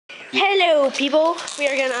Hello, people. We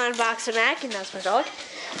are gonna unbox a Mac, and that's my dog.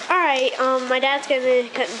 All right. My dad's gonna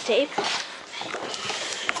cut the tape.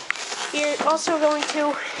 We're also going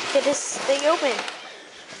to get this thing open.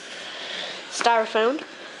 Styrofoam.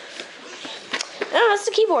 Oh, that's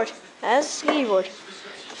the keyboard. That's the keyboard.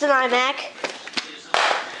 It's an iMac.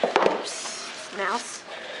 Oops. Mouse.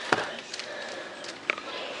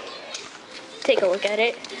 Take a look at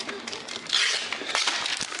it.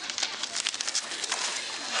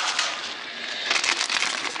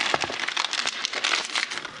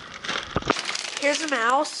 Here's a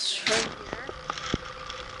mouse right here.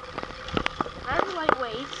 Very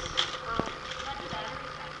lightweight.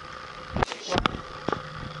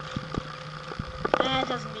 It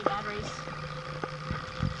doesn't need batteries.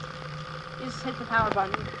 You just hit the power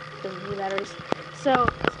button. It doesn't need batteries. So,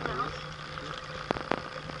 this mouse.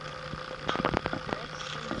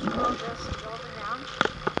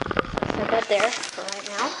 Set that there for right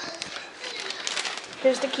now.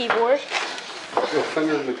 Here's the keyboard. Your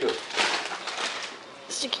finger in the good.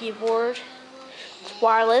 It's the keyboard. It's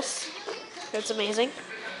wireless. That's amazing.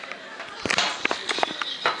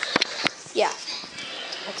 Yeah,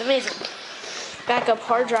 that's amazing. Backup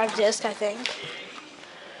hard drive disk, I think.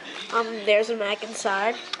 There's a Mac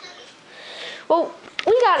inside. Well,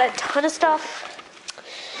 we got a ton of stuff.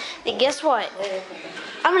 And guess what?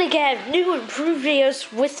 I'm gonna get new improved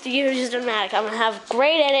videos with the used Mac. I'm gonna have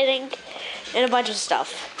great editing and a bunch of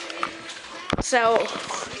stuff. So,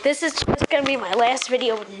 this is just gonna be my last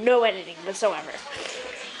video with no editing whatsoever.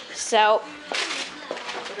 So,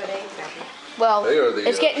 well,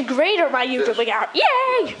 it's getting great on my YouTube account.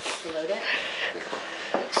 Yay!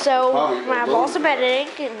 So, I'm gonna have awesome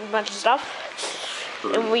editing and a bunch of stuff.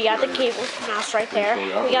 And we got the cable mouse right there.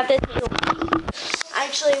 We got this.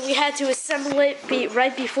 Actually, we had to assemble it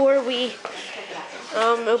right before we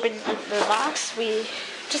opened the box. We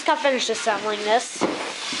just got finished assembling this.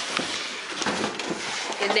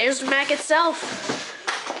 And there's the Mac itself.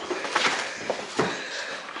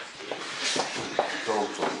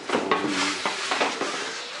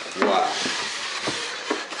 Wow.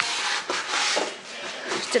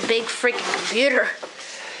 It's a big freaking computer.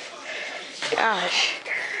 Gosh.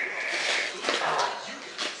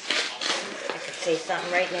 I could say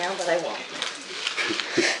something right now, but I won't.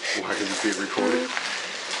 Why did you see it recorded?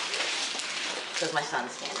 Because my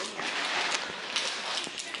son's standing here.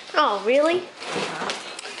 Oh, really?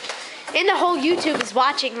 And the whole YouTube is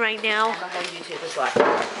watching right now. And the whole YouTube is watching.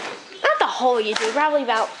 Not the whole YouTube, probably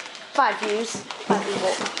about 5 views. 5 people.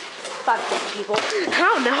 5 to 10 people. I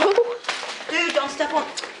don't know. Dude, don't step on.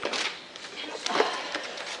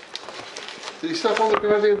 Did you step on the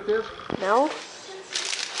goddamn disc? No.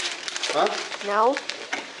 Huh? No.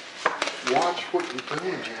 Watch what you're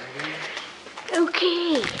doing, Jackie.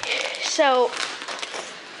 Okay. So.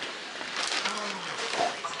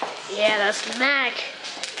 Yeah, that's the Mac.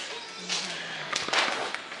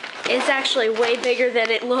 It's actually way bigger than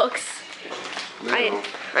it looks. No.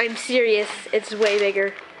 I'm serious. It's way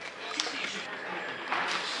bigger.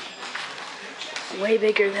 Way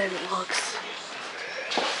bigger than it looks.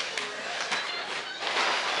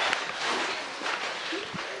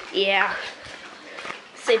 Yeah.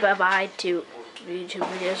 Say bye-bye to YouTube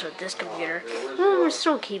videos with this computer. Well, we're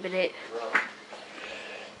still keeping it.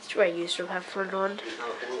 It's what I used to have fun on.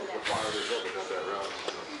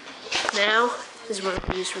 Now, this is what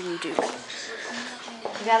I use for YouTube.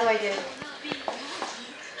 The other way, dude.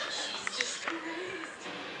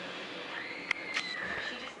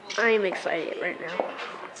 I am excited right now.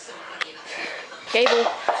 Cable.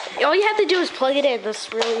 All you have to do is plug it in.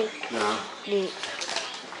 That's really neat.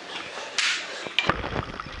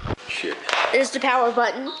 Shit. There's the power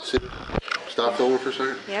button. Sit. Stop filming for a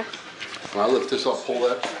second. Yeah. When I lift this up, pull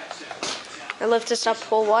that. I lift this up,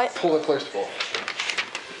 pull what? Pull that place to fall.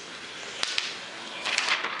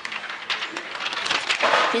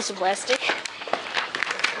 Piece of plastic.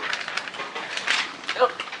 Oh.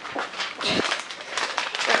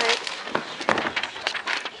 Alright.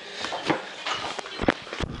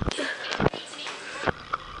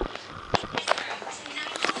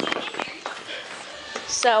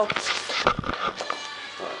 So.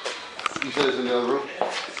 You said it's in the other room?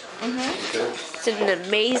 Mm-hmm. Okay. It's an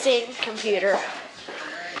amazing computer.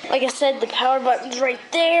 Like I said, the power button's right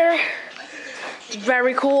there. It's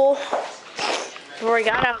very cool. We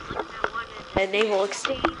got out enable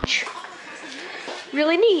exchange.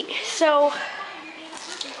 Really neat. So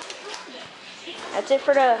that's it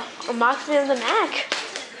for the unboxing of the Mac.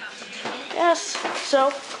 Yes.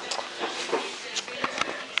 So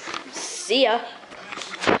see ya.